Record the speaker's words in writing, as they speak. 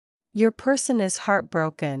Your person is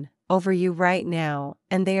heartbroken over you right now,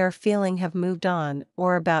 and they are feeling have moved on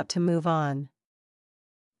or about to move on.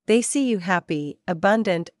 They see you happy,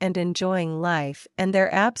 abundant, and enjoying life, and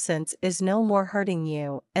their absence is no more hurting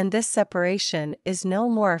you, and this separation is no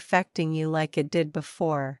more affecting you like it did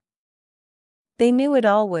before. They knew it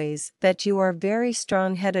always that you are a very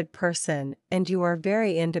strong-headed person and you are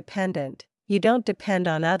very independent. You don't depend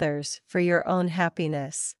on others for your own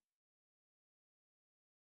happiness.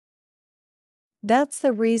 That's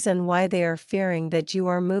the reason why they are fearing that you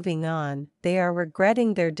are moving on. They are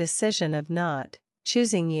regretting their decision of not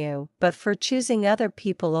choosing you, but for choosing other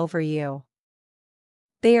people over you.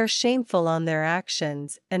 They are shameful on their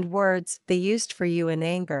actions and words they used for you in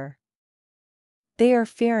anger. They are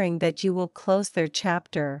fearing that you will close their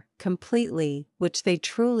chapter completely, which they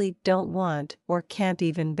truly don't want or can't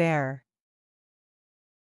even bear.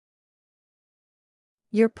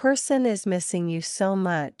 Your person is missing you so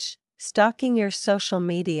much, stalking your social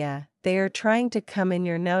media. They are trying to come in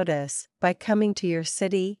your notice by coming to your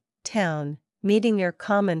city, town, meeting your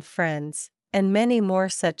common friends, and many more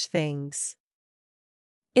such things.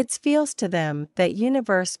 It feels to them that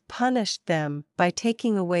universe punished them by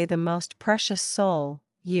taking away the most precious soul,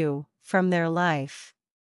 you, from their life.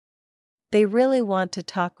 They really want to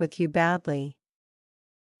talk with you badly.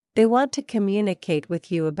 They want to communicate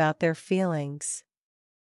with you about their feelings.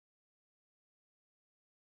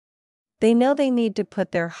 They know they need to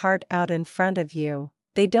put their heart out in front of you.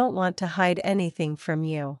 They don't want to hide anything from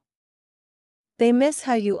you. They miss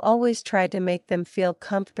how you always try to make them feel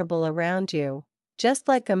comfortable around you. Just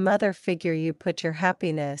like a mother figure, you put your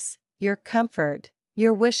happiness, your comfort,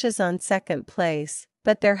 your wishes on second place,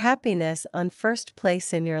 but their happiness on first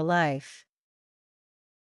place in your life.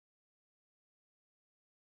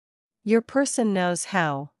 Your person knows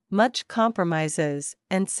how much compromises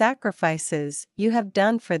and sacrifices you have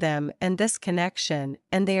done for them and this connection,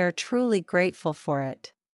 and they are truly grateful for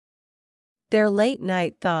it. Their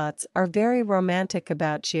late-night thoughts are very romantic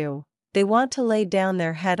about you. They want to lay down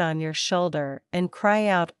their head on your shoulder and cry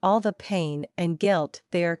out all the pain and guilt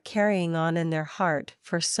they are carrying on in their heart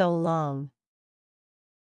for so long.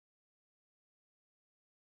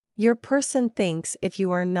 Your person thinks if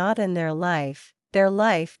you are not in their life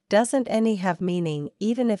doesn't any have meaning.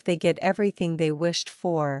 Even if they get everything they wished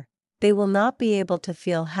for, they will not be able to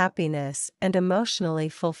feel happiness and emotionally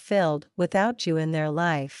fulfilled without you in their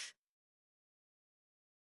life.